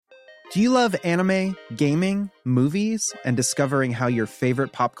Do you love anime, gaming, movies, and discovering how your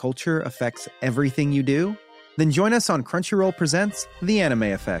favorite pop culture affects everything you do? Then join us on Crunchyroll Presents The Anime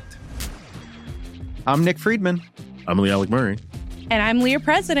Effect. I'm Nick Friedman. I'm Lee Alec Murray. And I'm Leah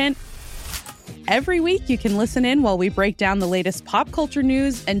President. Every week you can listen in while we break down the latest pop culture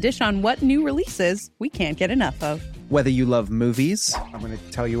news and dish on what new releases we can't get enough of. Whether you love movies, I'm going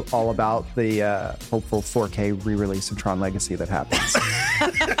to tell you all about the hopeful 4K re-release of Tron Legacy that happens.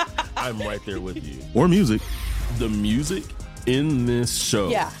 I'm right there with you. Or music. The music in this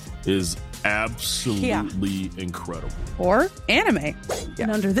show is absolutely incredible. Or anime. And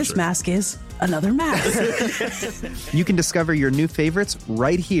under this mask is another mask. you can discover your new favorites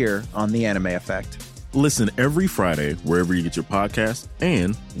right here on The Anime Effect. Listen every Friday wherever you get your podcasts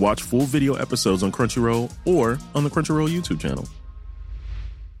and watch full video episodes on Crunchyroll or on the Crunchyroll YouTube channel.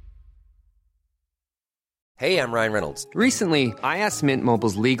 Hey, I'm Ryan Reynolds. Recently, I asked Mint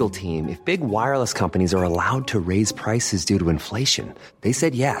Mobile's legal team if big wireless companies are allowed to raise prices due to inflation. They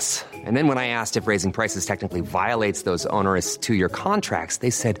said yes. And then when I asked if raising prices technically violates those onerous two-year contracts, they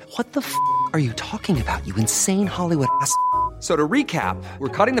said, "What the f*** are you talking about, you insane Hollywood ass f- So to recap, we're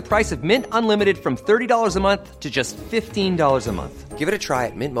cutting the price of Mint Unlimited from $30 a month to just $15 a month. Give it a try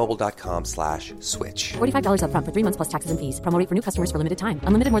at mintmobile.com/switch. $45 up front for 3 months plus taxes and fees. Promo rate for new customers for limited time.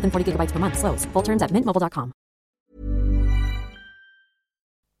 Unlimited more than 40 gigabytes per month. Slows full terms at mintmobile.com.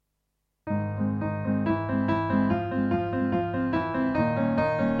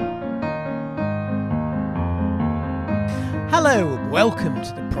 Hello and welcome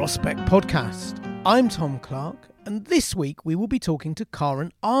to the Prospect Podcast. I'm Tom Clark, and this week we will be talking to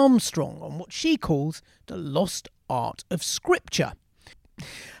Karen Armstrong on what she calls the lost art of scripture.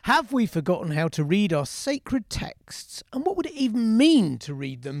 Have we forgotten how to read our sacred texts, and what would it even mean to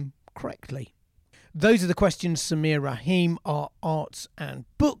read them correctly? Those are the questions Samir Rahim, our arts and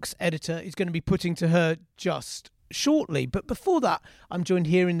books editor, is going to be putting to her just shortly. But before that, I'm joined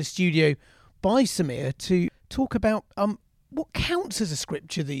here in the studio by Samir to talk about what counts as a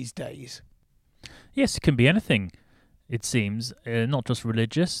scripture these days. Yes, it can be anything, it seems, not just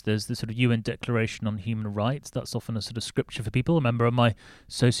religious. There's the sort of UN Declaration on Human Rights. That's often a sort of scripture for people. I remember in my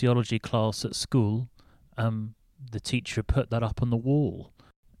sociology class at school, the teacher put that up on the wall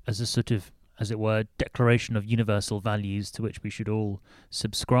as a sort of, as it were, declaration of universal values to which we should all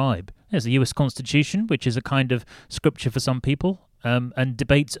subscribe. There's the US Constitution, which is a kind of scripture for some people, and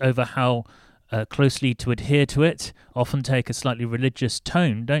debates over how closely to adhere to it often take a slightly religious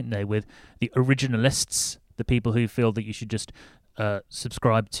tone, don't they, with the originalists, the people who feel that you should just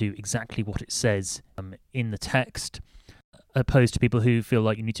subscribe to exactly what it says in the text, opposed to people who feel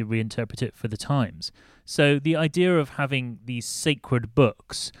like you need to reinterpret it for the times. So the idea of having these sacred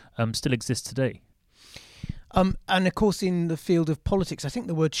books still exists today. And of course, in the field of politics, I think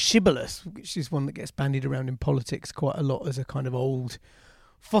the word shibboleth, which is one that gets bandied around in politics quite a lot as a kind of old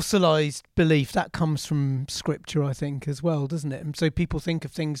fossilized belief, that comes from scripture, I think, as well, doesn't it? And so people think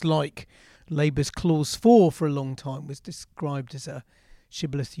of things like Labour's Clause 4 for a long time was described as a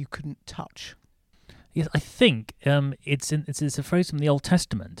shibboleth you couldn't touch. Yes, I think it's a phrase from the Old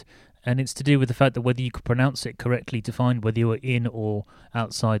Testament, and it's to do with the fact that whether you could pronounce it correctly defined whether you were in or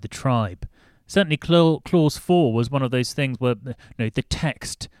outside the tribe. Certainly, Clause 4 was one of those things where the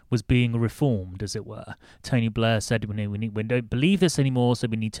text was being reformed, as it were. Tony Blair said, we don't believe this anymore, so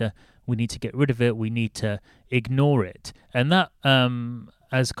we need to get rid of it. We need to ignore it. And that,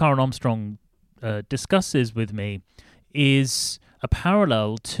 as Karen Armstrong discusses with me, is a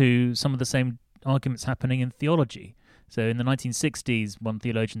parallel to some of the same arguments happening in theology. So in the 1960s, one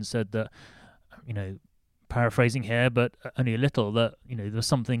theologian said that, paraphrasing here, but only a little, that there were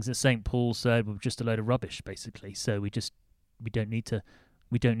some things that St. Paul said were just a load of rubbish, basically. So we don't need to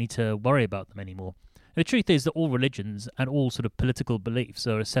worry about them anymore. The truth is that all religions and all sort of political beliefs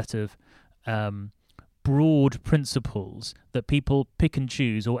are a set of broad principles that people pick and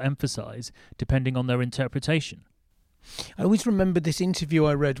choose or emphasize depending on their interpretation. I always remember this interview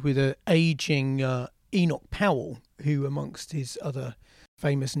I read with an aging Enoch Powell, who amongst his other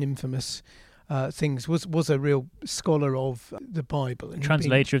famous and infamous things was a real scholar of the Bible. And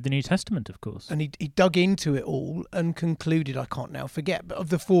translator of the New Testament, of course. And he dug into it all and concluded, I can't now forget, but of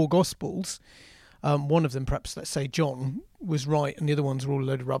the four Gospels, one of them, perhaps let's say John, was right, and the other ones were all a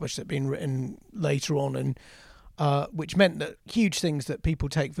load of rubbish that had been written later on, and which meant that huge things that people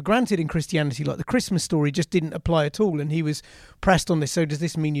take for granted in Christianity, like the Christmas story, just didn't apply at all. And he was pressed on this, so does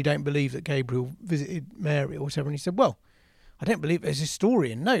this mean you don't believe that Gabriel visited Mary or whatever? And he said, well, I don't believe it as a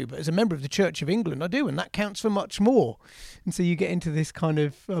historian, no, but as a member of the Church of England, I do, and that counts for much more. And so you get into this kind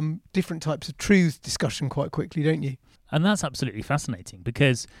of different types of truth discussion quite quickly, don't you? And that's absolutely fascinating,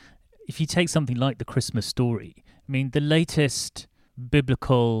 because if you take something like the Christmas story, I mean, the latest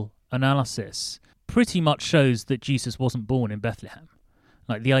biblical analysis pretty much shows that Jesus wasn't born in Bethlehem.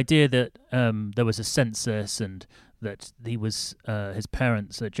 Like the idea that there was a census and that he was his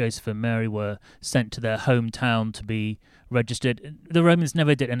parents, Joseph and Mary, were sent to their hometown to be registered. The Romans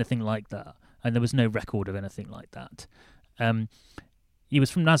never did anything like that, and there was no record of anything like that. He was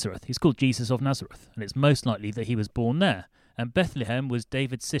from Nazareth. He's called Jesus of Nazareth, and it's most likely that he was born there. And Bethlehem was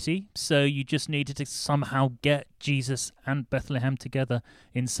David's city, so you just needed to somehow get Jesus and Bethlehem together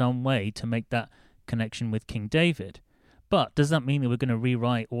in some way to make that connection with King David. But does that mean that we're going to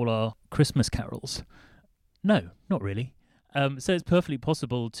rewrite all our Christmas carols? No, not really. So it's perfectly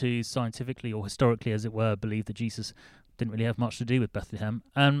possible to scientifically or historically, as it were, believe that Jesus didn't really have much to do with Bethlehem.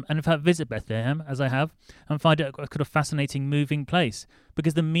 And in fact, visit Bethlehem, as I have, and find it a kind of fascinating, moving place.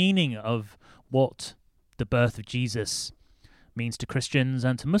 Because the meaning of what the birth of Jesus means to Christians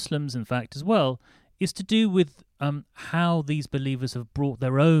and to Muslims, in fact, as well, is to do with how these believers have brought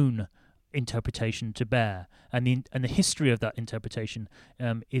their own interpretation to bear. And the history of that interpretation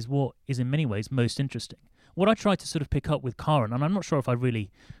is what is in many ways most interesting. What I tried to sort of pick up with Karen, and I'm not sure if I really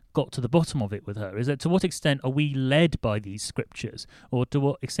got to the bottom of it with her, is that to what extent are we led by these scriptures, or to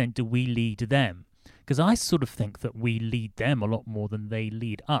what extent do we lead them? Because I sort of think that we lead them a lot more than they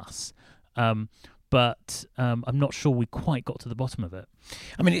lead us. But I'm not sure we quite got to the bottom of it.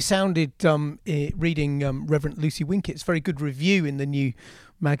 I mean, it sounded, reading Reverend Lucy Winkett's very good review in the new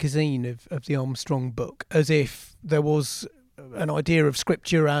magazine of the Armstrong book, as if there was an idea of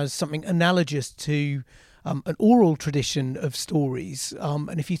scripture as something analogous to an oral tradition of stories.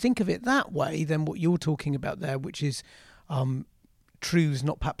 And if you think of it that way, then what you're talking about there, which is truths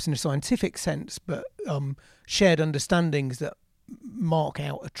not perhaps in a scientific sense, but shared understandings that mark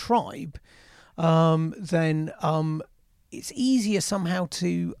out a tribe, then it's easier somehow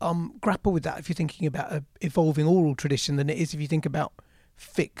to grapple with that if you're thinking about an evolving oral tradition than it is if you think about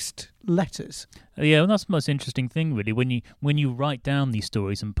fixed letters. Yeah, and that's the most interesting thing, really. When you write down these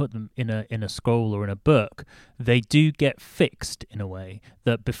stories and put them in a scroll or in a book, they do get fixed in a way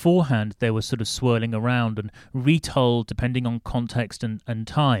that beforehand they were sort of swirling around and retold depending on context and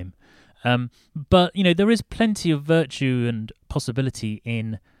time. But there is plenty of virtue and possibility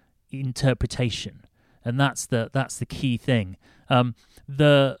in interpretation, and that's the key thing.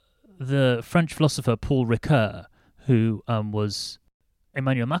 The French philosopher Paul Ricoeur, who was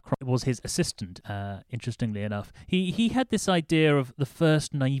Emmanuel Macron, was his assistant, interestingly enough. He had this idea of the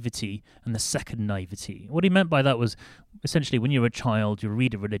first naivety and the second naivety. What he meant by that was essentially when you're a child, you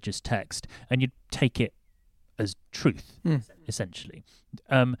read a religious text and you'd take it as truth, essentially.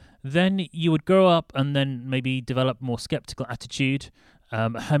 Then you would grow up and then maybe develop more skeptical attitude,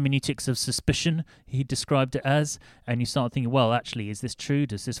 hermeneutics of suspicion, he described it as, and you start thinking, well, actually, is this true?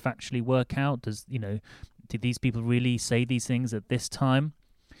 Does this factually work out? Did these people really say these things at this time?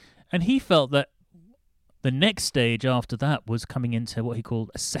 And he felt that the next stage after that was coming into what he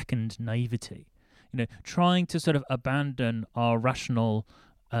called a second naivety, trying to sort of abandon our rational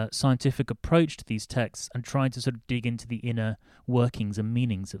scientific approach to these texts and trying to sort of dig into the inner workings and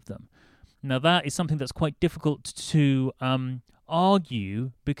meanings of them. Now, that is something that's quite difficult to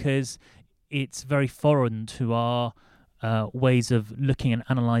argue because it's very foreign to our ways of looking and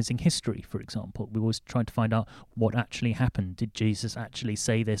analysing history, for example. We always try to find out what actually happened. Did Jesus actually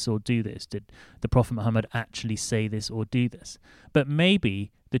say this or do this? Did the Prophet Muhammad actually say this or do this? But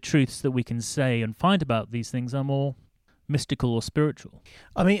maybe the truths that we can say and find about these things are more mystical or spiritual.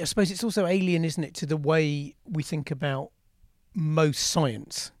 I mean, I suppose it's also alien, isn't it, to the way we think about most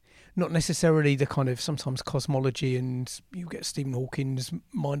science. Not necessarily the kind of sometimes cosmology, and you get Stephen Hawking's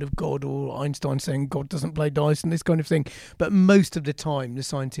mind of God or Einstein saying God doesn't play dice and this kind of thing. But most of the time, the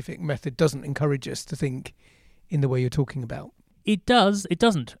scientific method doesn't encourage us to think in the way you're talking about. It does. It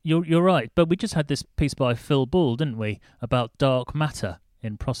doesn't. You're right. But we just had this piece by Phil Bull, didn't we, about dark matter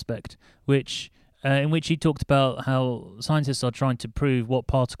in Prospect, in which he talked about how scientists are trying to prove what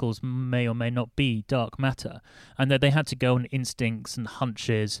particles may or may not be dark matter, and that they had to go on instincts and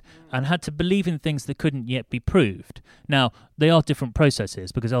hunches and had to believe in things that couldn't yet be proved. Now, they are different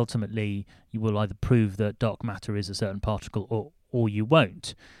processes because ultimately you will either prove that dark matter is a certain particle or you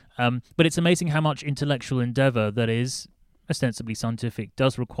won't. But it's amazing how much intellectual endeavour that is ostensibly scientific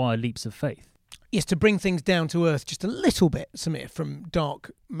does require leaps of faith. Yes, to bring things down to earth just a little bit, Samir, from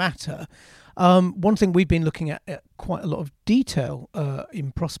dark matter. One thing we've been looking at quite a lot of detail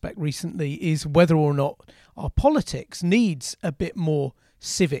in Prospect recently is whether or not our politics needs a bit more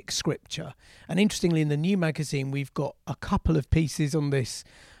civic scripture. And interestingly, in the new magazine, we've got a couple of pieces on this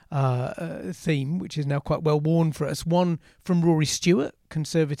theme, which is now quite well worn for us. One from Rory Stewart,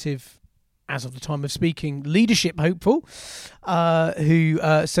 Conservative, as of the time of speaking, leadership hopeful, who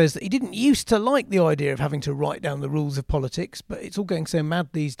says that he didn't used to like the idea of having to write down the rules of politics, but it's all going so mad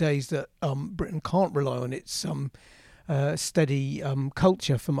these days that Britain can't rely on its steady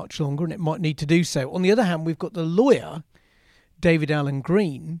culture for much longer, and it might need to do so. On the other hand, we've got the lawyer, David Allen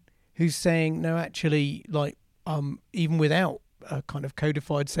Green, who's saying, no, actually, like, even without a kind of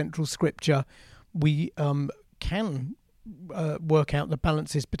codified central scripture, we can work out the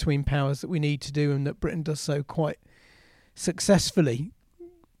balances between powers that we need to do, and that Britain does so quite successfully.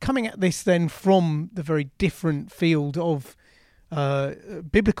 Coming at this then from the very different field of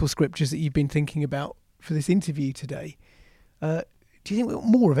biblical scriptures that you've been thinking about for this interview today, do you think we want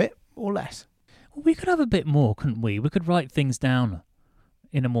more of it or less? Well, we could have a bit more, couldn't we? We could write things down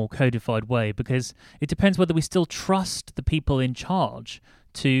in a more codified way, because it depends whether we still trust the people in charge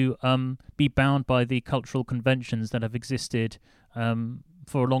to be bound by the cultural conventions that have existed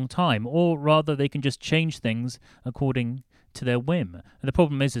for a long time, or rather they can just change things according to their whim. And the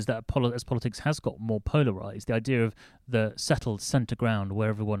problem is that as politics has got more polarised, the idea of the settled centre ground where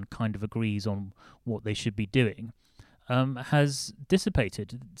everyone kind of agrees on what they should be doing has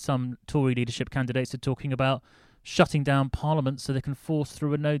dissipated. Some Tory leadership candidates are talking about shutting down Parliament so they can force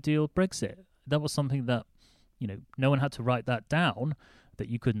through a no-deal Brexit. That was something that, no one had to write that down, that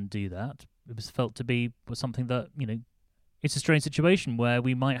you couldn't do that. It was felt to be something that, it's a strange situation where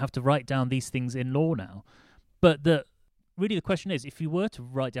we might have to write down these things in law now. But really the question is, if you were to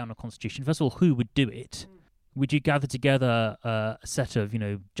write down a constitution, first of all, who would do it? Would you gather together a set of,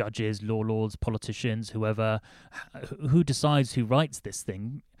 judges, law lords, politicians, whoever? Who decides who writes this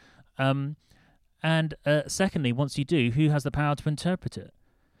thing? And secondly, once you do, who has the power to interpret it?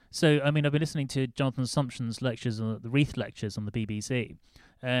 So, I've been listening to Jonathan Sumption's lectures, the Reith lectures on the BBC,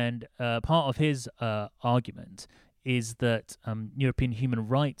 and part of his argument is that European human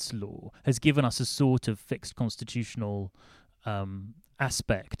rights law has given us a sort of fixed constitutional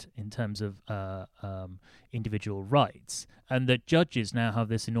aspect in terms of individual rights, and that judges now have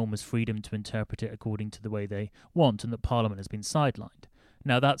this enormous freedom to interpret it according to the way they want, and that Parliament has been sidelined.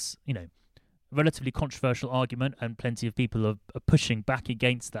 Now, that's, relatively controversial argument, and plenty of people are pushing back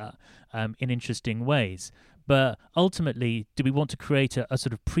against that in interesting ways. But ultimately, do we want to create a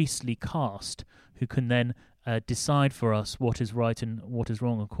sort of priestly caste who can then decide for us what is right and what is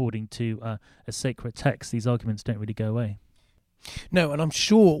wrong according to a sacred text? These arguments don't really go away. No, and I'm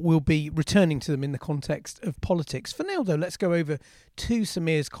sure we'll be returning to them in the context of politics. For now, though, let's go over to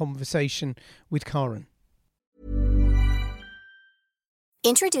Samir's conversation with Karen.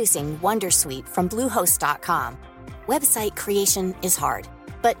 Introducing Wondersuite from Bluehost.com. Website creation is hard,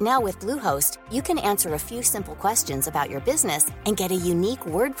 but now with Bluehost, you can answer a few simple questions about your business and get a unique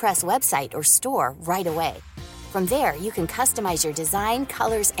WordPress website or store right away. From there, you can customize your design,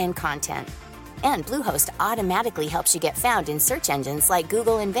 colors, and content. And Bluehost automatically helps you get found in search engines like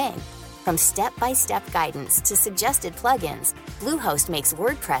Google and Bing. From step-by-step guidance to suggested plugins, Bluehost makes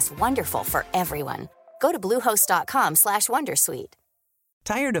WordPress wonderful for everyone. Go to bluehost.com/wondersuite.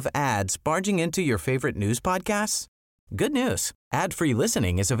 Tired of ads barging into your favorite news podcasts? Good news. Ad-free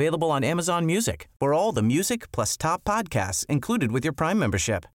listening is available on Amazon Music for all the music plus top podcasts included with your Prime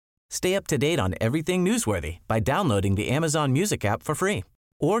membership. Stay up to date on everything newsworthy by downloading the Amazon Music app for free.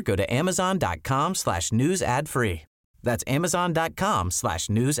 Or go to amazon.com/news ad free. That's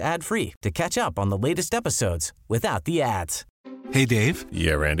amazon.com/news ad free to catch up on the latest episodes without the ads. Hey, Dave.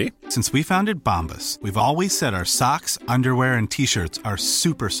 Yeah, Randy. Since we founded Bombas, we've always said our socks, underwear, and T-shirts are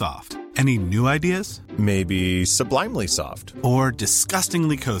super soft. Any new ideas? Maybe sublimely soft. Or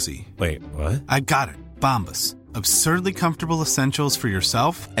disgustingly cozy. Wait, what? I got it. Bombas. Absurdly comfortable essentials for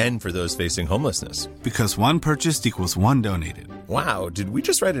yourself and for those facing homelessness. Because one purchased equals one donated. Wow, did we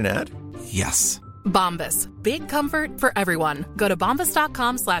just write an ad? Yes. Bombas. Big comfort for everyone. Go to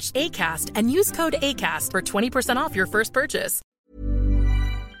bombas.com/ACAST and use code ACAST for 20% off your first purchase.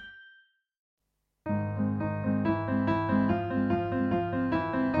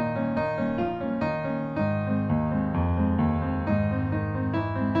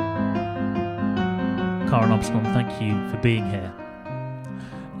 Karen Armstrong, thank you for being here.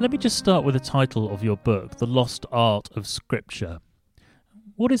 Let me just start with the title of your book, The Lost Art of Scripture.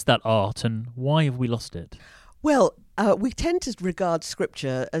 What is that art and why have we lost it? Well, we tend to regard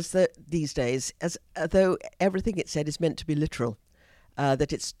Scripture these days as though everything it said is meant to be literal,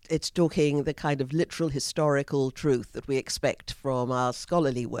 that it's talking the kind of literal historical truth that we expect from our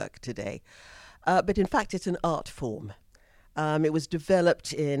scholarly work today. But in fact, it's an art form. It was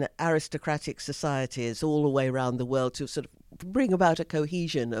developed in aristocratic societies all the way around the world to sort of bring about a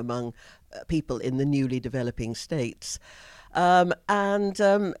cohesion among people in the newly developing states. For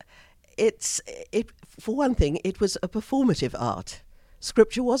one thing, it was a performative art.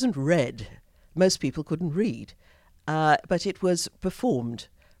 Scripture wasn't read. Most people couldn't read. But it was performed,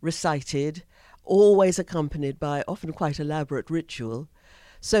 recited, always accompanied by often quite elaborate ritual,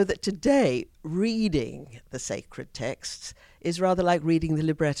 so that today reading the sacred texts is rather like reading the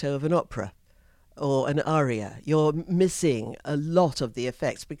libretto of an opera or an aria. You're missing a lot of the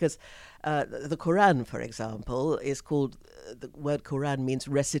effects because the Quran, for example, is called, the word Quran means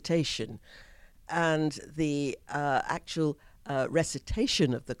recitation, and the actual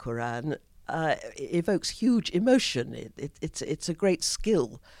recitation of the Quran evokes huge emotion. It's a great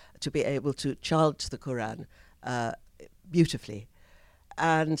skill to be able to chant the Quran beautifully.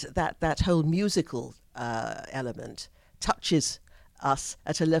 And that whole musical element touches us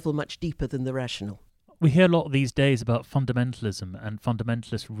at a level much deeper than the rational. We hear a lot these days about fundamentalism and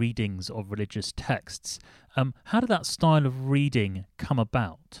fundamentalist readings of religious texts. How did that style of reading come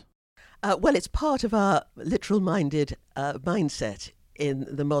about? Well, it's part of our literal-minded mindset in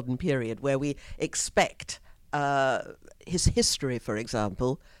the modern period, where we expect his history, for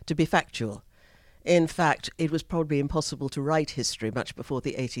example, to be factual. In fact, it was probably impossible to write history much before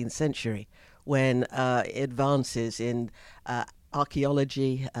the 18th century, when advances in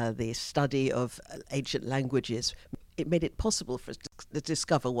archaeology, the study of ancient languages, it made it possible for us to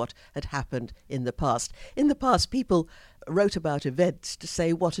discover what had happened in the past. In the past, people wrote about events to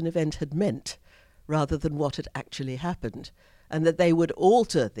say what an event had meant, rather than what had actually happened, and that they would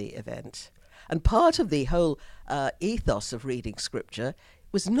alter the event. And part of the whole ethos of reading scripture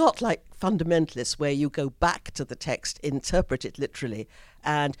was not like fundamentalists, where you go back to the text, interpret it literally,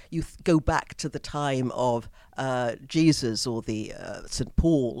 and you go back to the time of Jesus or the St.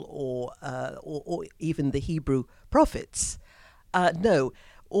 Paul or even the Hebrew prophets. No,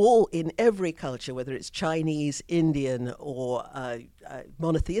 all in every culture, whether it's Chinese, Indian, or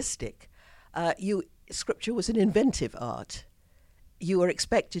monotheistic, scripture was an inventive art. You are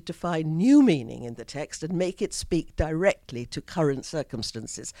expected to find new meaning in the text and make it speak directly to current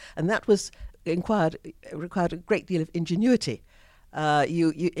circumstances, and that was required a great deal of ingenuity.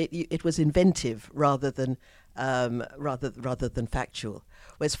 It was inventive rather than factual.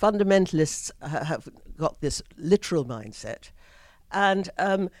 Whereas fundamentalists have got this literal mindset, and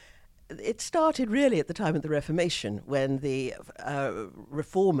it started really at the time of the Reformation, when the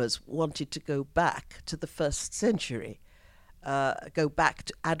reformers wanted to go back to the first century. Go back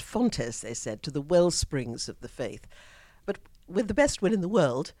to ad fontes, they said, to the well springs of the faith. But with the best will in the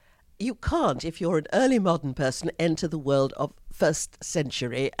world, you can't, if you're an early modern person, enter the world of first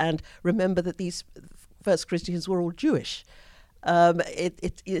century and remember that these first Christians were all Jewish.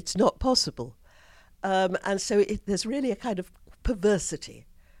 It's not possible. And so there's really a kind of perversity.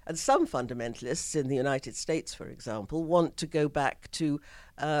 And some fundamentalists in the United States, for example, want to go back to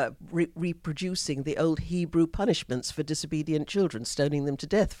reproducing the old Hebrew punishments for disobedient children, stoning them to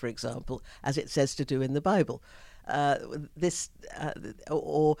death, for example, as it says to do in the Bible.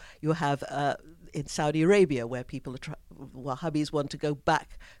 Or you have in Saudi Arabia, where people Wahhabis want to go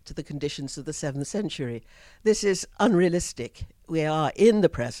back to the conditions of the 7th century. This is unrealistic. We are in the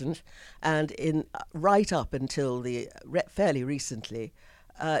present, and right up until fairly recently,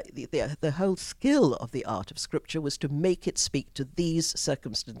 the whole skill of the art of scripture was to make it speak to these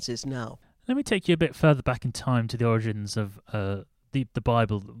circumstances now. Let me take you a bit further back in time to the origins of the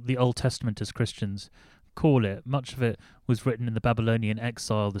Bible, the Old Testament as Christians call it. Much of it was written in the Babylonian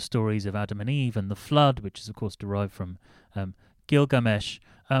exile, the stories of Adam and Eve and the flood, which is of course derived from Gilgamesh.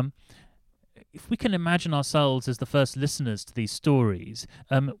 If we can imagine ourselves as the first listeners to these stories,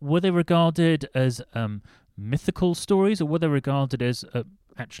 were they regarded as mythical stories, or were they regarded as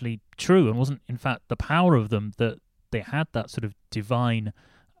actually true, and wasn't in fact the power of them that they had that sort of divine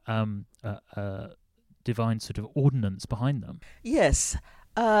sort of ordinance behind them? Yes,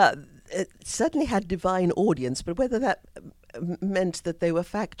 it certainly had divine audience, but whether that meant that they were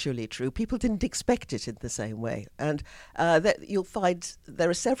factually true, people didn't expect it in the same way. And that you'll find there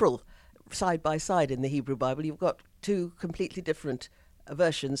are several side by side in the Hebrew Bible. You've got two completely different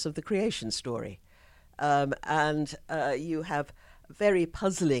versions of the creation story. And you have very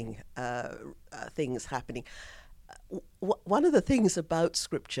puzzling things happening. One of the things about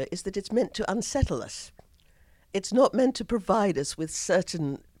Scripture is that it's meant to unsettle us. It's not meant to provide us with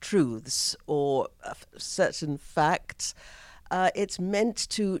certain truths or certain facts. It's meant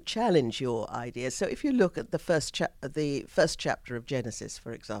to challenge your ideas. So if you look at the first chapter of Genesis,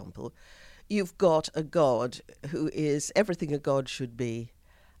 for example, you've got a God who is everything a God should be,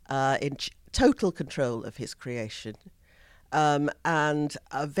 in total control of his creation, and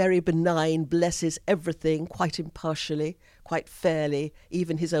very benign, blesses everything quite impartially, quite fairly,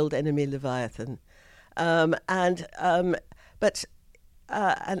 even his old enemy Leviathan, and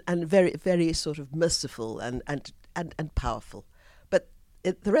very, very sort of merciful and powerful. But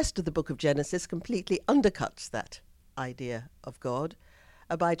the rest of the book of Genesis completely undercuts that idea of God.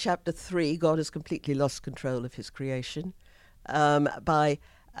 By chapter 3, God has completely lost control of his creation. The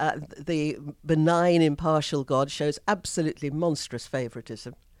benign, impartial God shows absolutely monstrous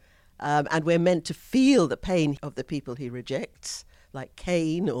favoritism. And we're meant to feel the pain of the people he rejects, like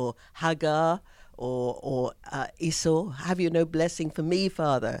Cain or Hagar or Esau. Have you no blessing for me,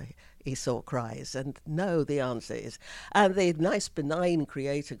 Father? Esau cries. And no, the answer is. And the nice, benign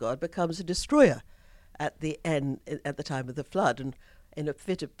creator God becomes a destroyer at the end, at the time of the flood, and in a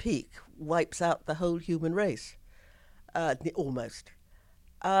fit of pique, wipes out the whole human race, almost.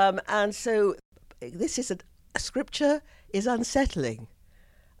 And so this is a scripture is unsettling.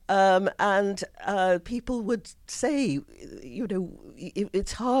 And people would say,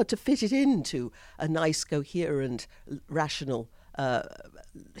 it's hard to fit it into a nice, coherent, rational,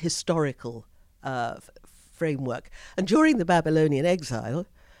 historical framework. And during the Babylonian exile,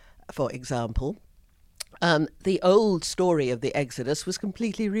 for example, the old story of the Exodus was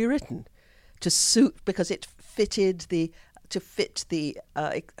completely rewritten to suit, because it fit the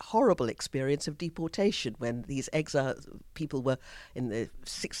horrible experience of deportation when these exile people were, in the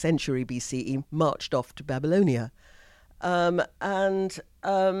 6th century BCE, marched off to Babylonia. In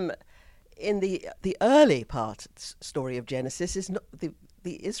the early story of Genesis, is not the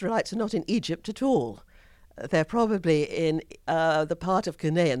Israelites are not in Egypt at all. They're probably in the part of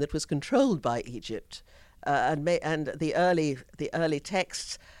Canaan that was controlled by Egypt. And the early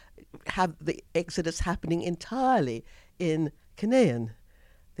texts have the Exodus happening entirely in Canaan,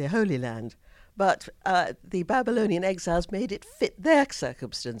 the Holy Land. But the Babylonian exiles made it fit their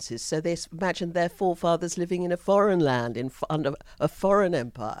circumstances. So they imagined their forefathers living in a foreign land, under a foreign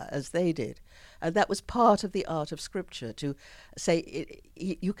empire, as they did. And that was part of the art of Scripture, to say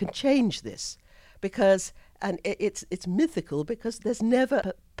you can change this, because it's mythical, because there's never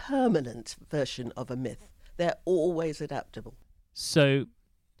a permanent version of a myth. They're always adaptable. So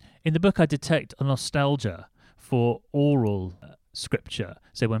in the book I detect a nostalgia for oral scripture.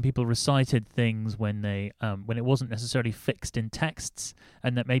 So when people recited things when it wasn't necessarily fixed in texts,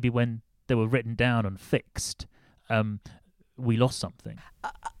 and that maybe when they were written down and fixed, we lost something.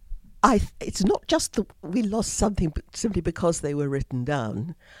 It's not just that we lost something simply because they were written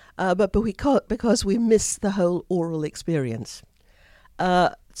down, but because we missed the whole oral experience.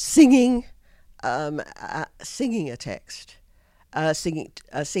 Singing a text,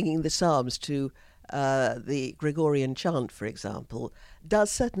 singing the Psalms to the Gregorian chant, for example,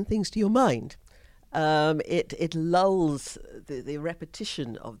 does certain things to your mind. It lulls the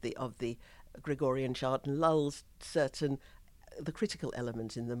repetition of the Gregorian chant, and lulls the critical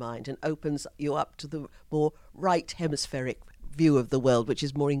element in the mind, and opens you up to the more right hemispheric view of the world, which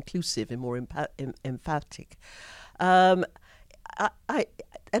is more inclusive and more emphatic. And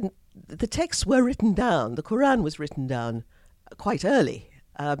the texts were written down. The Quran was written down quite early.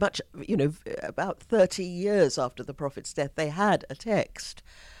 About 30 years after the Prophet's death, they had a text.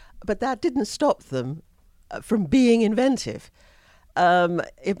 But that didn't stop them from being inventive.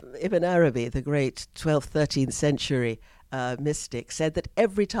 Ibn Arabi, the great 12th, 13th century mystic, said that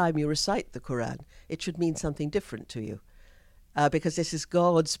every time you recite the Quran, it should mean something different to you, because this is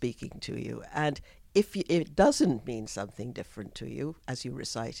God speaking to you. And if it doesn't mean something different to you as you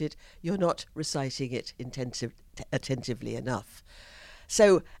recite it, you're not reciting it attentively enough.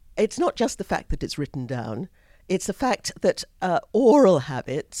 So it's not just the fact that it's written down, it's the fact that oral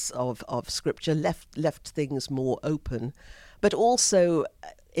habits of Scripture left things more open, but also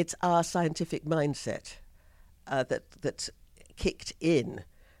it's our scientific mindset that kicked in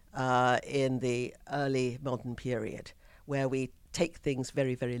the early modern period, where we take things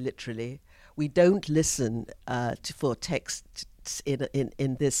very, very literally. We don't listen for texts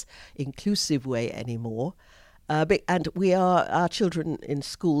in this inclusive way anymore. And our children in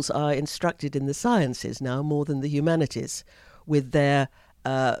schools are instructed in the sciences now more than the humanities, with their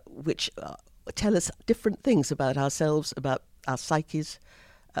which tell us different things about ourselves, about our psyches,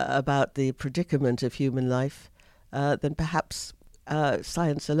 about the predicament of human life, than perhaps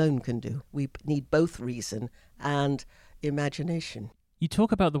science alone can do. We need both reason and imagination. You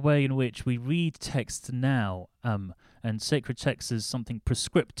talk about the way in which we read texts now, and sacred texts as something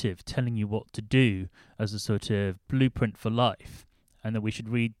prescriptive, telling you what to do as a sort of blueprint for life. and that we should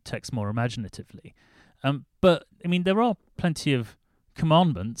read text more imaginatively. But I mean, there are plenty of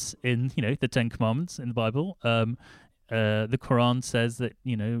commandments in, the 10 Commandments in the Bible. The Quran says that,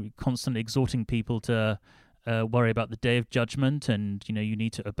 constantly exhorting people to worry about the day of judgment, and, you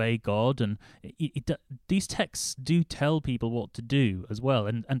need to obey God. And these texts do tell people what to do as well.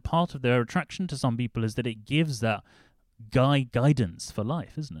 And part of their attraction to some people is that it gives that guidance for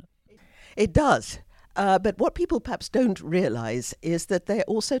life, isn't it? It does. But what people perhaps don't realise is that they're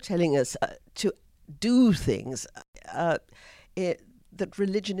also telling us to do things. That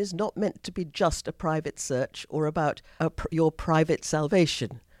religion is not meant to be just a private search or about your private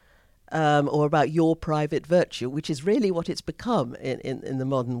salvation, or about your private virtue, which is really what it's become in the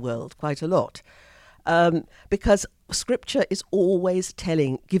modern world quite a lot. Because Scripture is always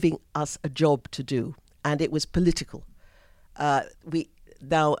giving us a job to do, and it was political.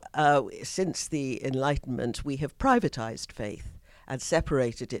 Since the Enlightenment, we have privatized faith and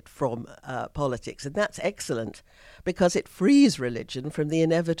separated it from politics. And that's excellent because it frees religion from the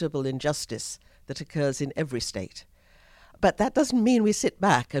inevitable injustice that occurs in every state. But that doesn't mean we sit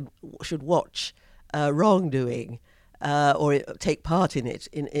back and should watch wrongdoing or take part in it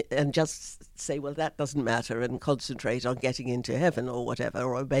and just say, well, that doesn't matter, and concentrate on getting into heaven or whatever,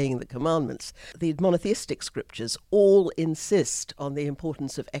 or obeying the commandments. The monotheistic scriptures all insist on the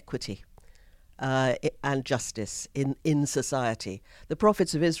importance of equity and justice in society. The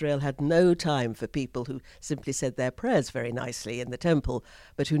prophets of Israel had no time for people who simply said their prayers very nicely in the temple,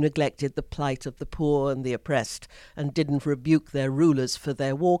 but who neglected the plight of the poor and the oppressed and didn't rebuke their rulers for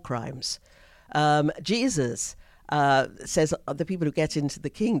their war crimes. Jesus says the people who get into the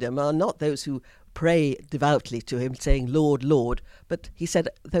kingdom are not those who pray devoutly to him, saying, Lord, Lord, but he said,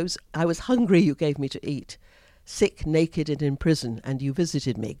 I was hungry, you gave me to eat. Sick, naked, and in prison, and you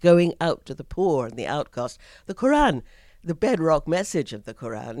visited me, going out to the poor and the outcast. The Quran, the bedrock message of the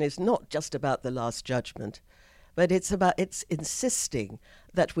Quran, is not just about the Last Judgment, but it's insisting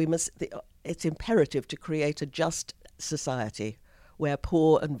that it's imperative to create a just society where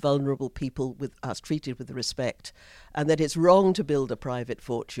poor and vulnerable people are treated with respect, and that it's wrong to build a private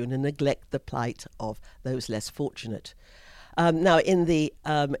fortune and neglect the plight of those less fortunate. Now, in the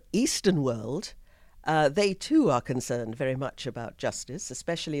Eastern world, they too are concerned very much about justice,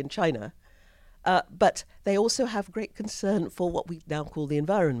 especially in China, but they also have great concern for what we now call the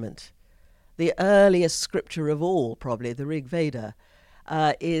environment. The earliest scripture of all, probably, the Rig Veda,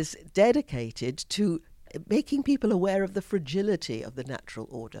 is dedicated to making people aware of the fragility of the natural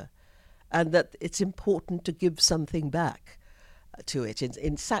order, and that it's important to give something back to it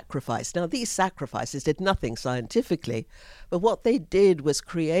in sacrifice. Now, these sacrifices did nothing scientifically, but what they did was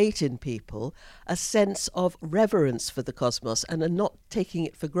create in people a sense of reverence for the cosmos and not taking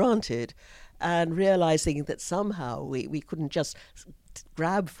it for granted, and realizing that somehow we couldn't just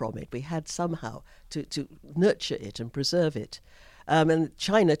grab from it. We had somehow to nurture it and preserve it. And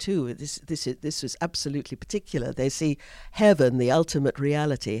China too, this was absolutely particular. They see heaven, the ultimate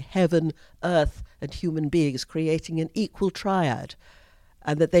reality, heaven, earth, and human beings creating an equal triad,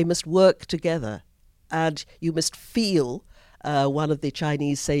 and that they must work together. And you must feel, one of the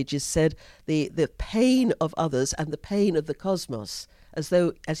Chinese sages said, the pain of others and the pain of the cosmos, as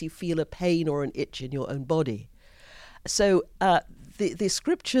you feel a pain or an itch in your own body. So the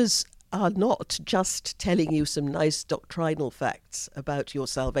scriptures are not just telling you some nice doctrinal facts about your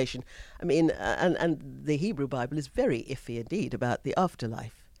salvation. I mean, and the Hebrew Bible is very iffy indeed about the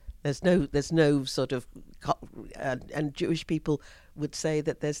afterlife. There's no sort of, and Jewish people would say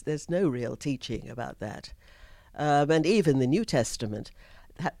that there's no real teaching about that. And even the New Testament,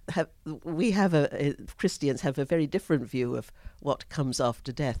 Christians have a very different view of what comes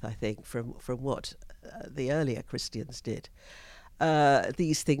after death, I think, from what the earlier Christians did.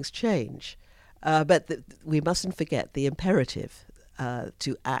 These things change. But we mustn't forget the imperative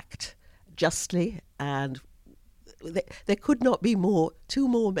to act justly, and there could not be two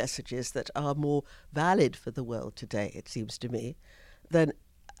more messages that are more valid for the world today, it seems to me, than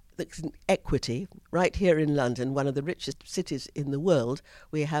equity. Right here in London, one of the richest cities in the world,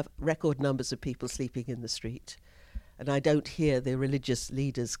 we have record numbers of people sleeping in the street. And I don't hear the religious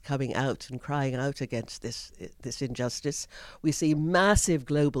leaders coming out and crying out against this injustice. We see massive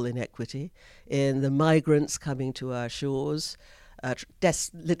global inequity in the migrants coming to our shores,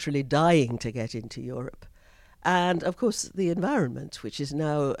 literally dying to get into Europe. And, of course, the environment, which is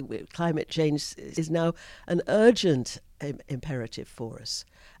now, climate change is now an urgent imperative for us.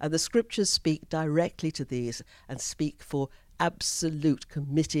 And the scriptures speak directly to these and speak for absolute,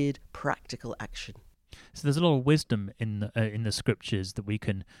 committed, practical action. So there's a lot of wisdom in the scriptures that we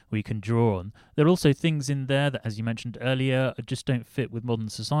can draw on. There are also things in there that, as you mentioned earlier, just don't fit with modern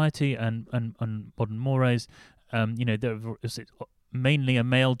society and modern mores. There is mainly a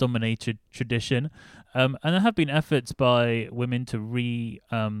male-dominated tradition, and there have been efforts by women to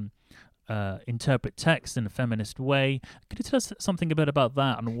interpret text in a feminist way. Could you tell us something a bit about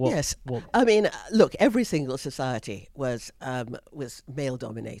that and what? Yes, I mean, look, every single society was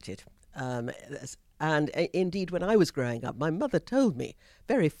male-dominated, and indeed, when I was growing up, my mother told me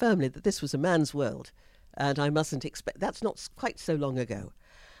very firmly that this was a man's world, and I mustn't expect. That's not quite so long ago,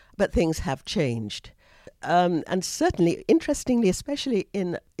 but things have changed. And certainly, interestingly, especially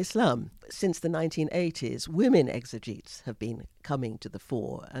in Islam, since the 1980s, women exegetes have been coming to the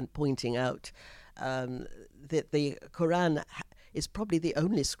fore and pointing out that the Quran is probably the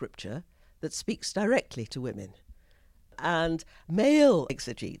only scripture that speaks directly to women. And male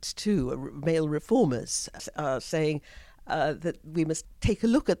exegetes, too, male reformers, are saying that we must take a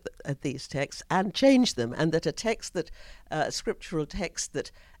look at these texts and change them, and that a scriptural text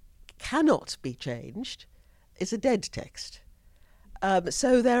that cannot be changed is a dead text.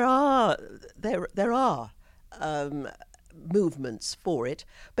 So there are movements for it,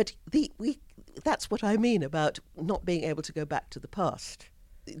 but that's what I mean about not being able to go back to the past,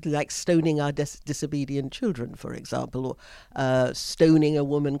 like stoning our disobedient children, for example, or stoning a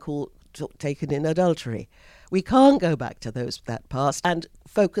woman taken in adultery. We can't go back to that past and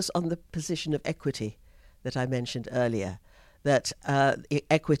focus on the position of equity that I mentioned earlier. That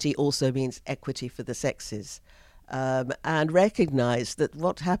equity also means equity for the sexes, and recognise that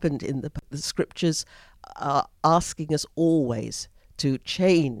what happened in the scriptures are asking us always to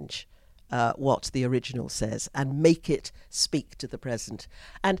change what the original says and make it speak to the present.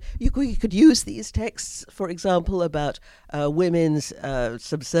 And you could use these texts, for example, about women's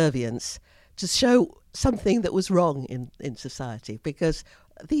subservience to show something that was wrong in society, because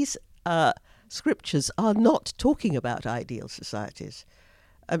these scriptures are not talking about ideal societies.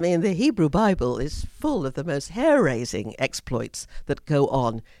 I mean, the Hebrew Bible is full of the most hair-raising exploits that go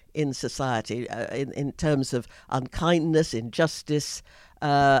on in society in terms of unkindness, injustice,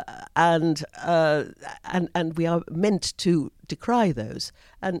 and we are meant to decry those.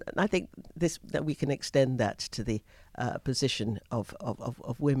 And I think that we can extend that to the position of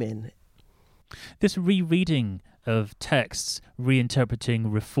women. This rereading of texts,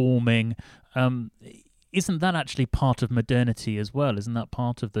 reinterpreting, reforming, isn't that actually part of modernity as well? Isn't that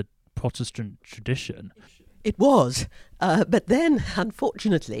part of the Protestant tradition? It was, but then,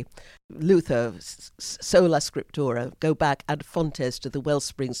 unfortunately, Luther, sola scriptura, go back ad fontes to the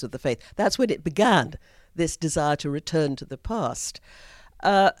wellsprings of the faith. That's when it began, this desire to return to the past.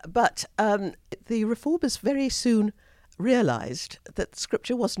 But the reformers very soon realised that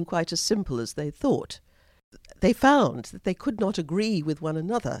scripture wasn't quite as simple as they thought. They found that they could not agree with one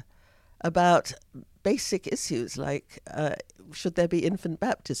another about basic issues like should there be infant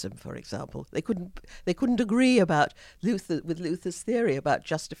baptism, for example. They couldn't agree about Luther's theory about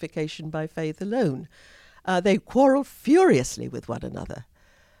justification by faith alone. They quarrelled furiously with one another,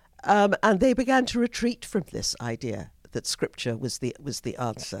 and they began to retreat from this idea that scripture was the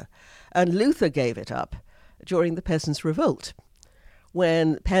answer. And Luther gave it up during the Peasants' Revolt,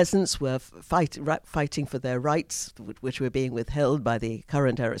 when peasants were fighting for their rights, which were being withheld by the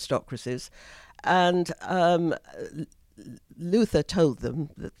current aristocracies. And Luther told them,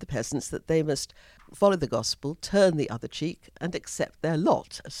 the peasants, that they must follow the gospel, turn the other cheek, and accept their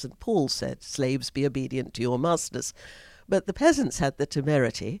lot. As St. Paul said, slaves, be obedient to your masters. But the peasants had the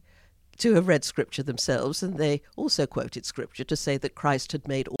temerity to have read scripture themselves, and they also quoted scripture to say that Christ had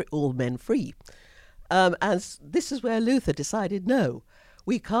made all men free. And this is where Luther decided, no,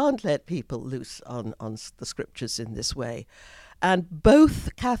 we can't let people loose on the scriptures in this way. And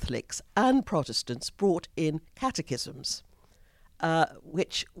both Catholics and Protestants brought in catechisms,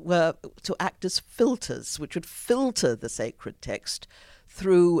 which were to act as filters, which would filter the sacred text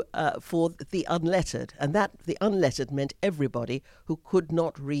through for the unlettered. And that the unlettered meant everybody who could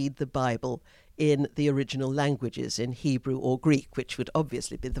not read the Bible in the original languages, in Hebrew or Greek, which would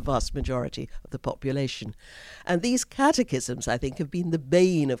obviously be the vast majority of the population. And these catechisms, I think, have been the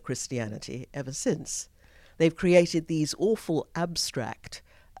bane of Christianity ever since. They've created these awful abstract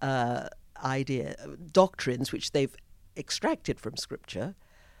doctrines which they've extracted from Scripture,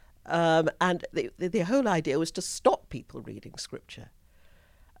 and the whole idea was to stop people reading Scripture.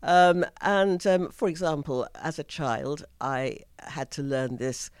 For example, as a child, I had to learn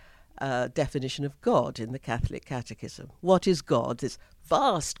this definition of God in the Catholic Catechism. What is God? This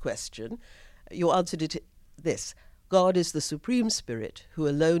vast question. You answered it this: God is the Supreme Spirit who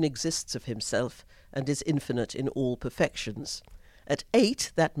alone exists of himself and is infinite in all perfections. At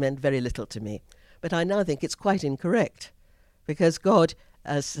 8, that meant very little to me, but I now think it's quite incorrect, because God,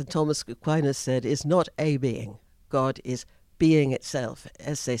 as St. Thomas Aquinas said, is not a being. God is being itself,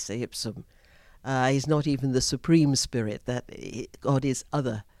 esse se ipsum. He's not even the supreme spirit, that God is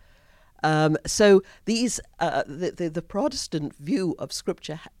other. So these the Protestant view of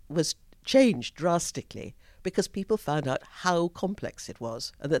Scripture was changed drastically because people found out how complex it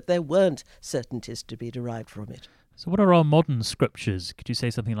was and that there weren't certainties to be derived from it. So what are our modern scriptures? Could you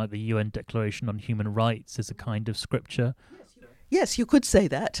say something like the UN Declaration on Human Rights is a kind of scripture? Yes, you could say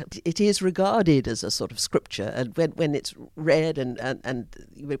that. It is regarded as a sort of scripture, and when it's read and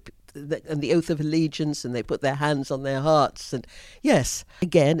the oath of allegiance, and they put their hands on their hearts, and yes,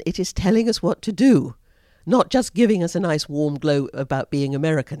 again, it is telling us what to do, not just giving us a nice warm glow about being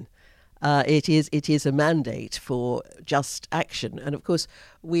American. It is a mandate for just action, and of course,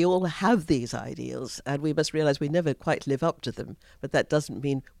 we all have these ideals, and we must realise we never quite live up to them. But that doesn't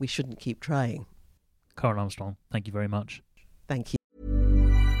mean we shouldn't keep trying. Karen Armstrong, thank you very much. Thank you.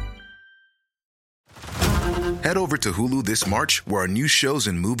 Head over to Hulu this March, where our new shows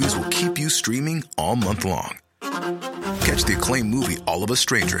and movies will keep you streaming all month long. Catch the acclaimed movie All of Us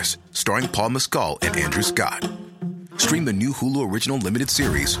Strangers, starring Paul Mescal and Andrew Scott. Stream the new Hulu original limited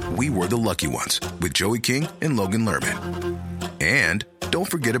series We Were the Lucky Ones with Joey King and Logan Lerman. And don't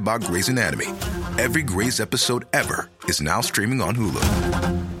forget about Grey's Anatomy. Every Grey's episode ever is now streaming on Hulu.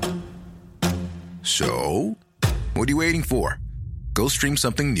 So, what are you waiting for? Go stream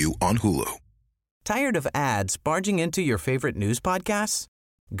something new on Hulu. Tired of ads barging into your favorite news podcasts?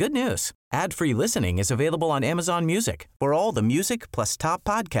 Good news. Ad-free listening is available on Amazon Music for all the music plus top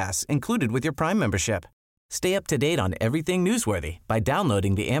podcasts included with your Prime membership. Stay up to date on everything newsworthy by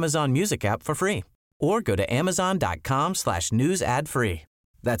downloading the Amazon Music app for free or go to amazon.com/news ad free.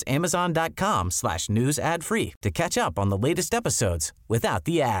 That's amazon.com/news ad free to catch up on the latest episodes without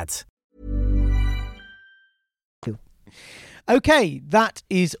the ads. Okay, that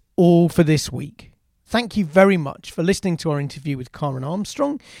is all for this week. Thank you very much for listening to our interview with Karen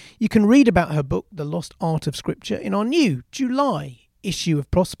Armstrong. You can read about her book, The Lost Art of Scripture, in our new July issue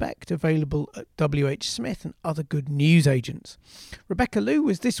of Prospect, available at WH Smith and other good news agents. Rebecca Liu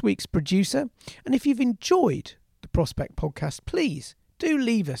was this week's producer, and if you've enjoyed the Prospect podcast, please do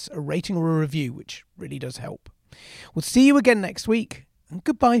leave us a rating or a review, which really does help. We'll see you again next week, and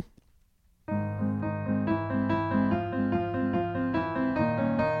goodbye.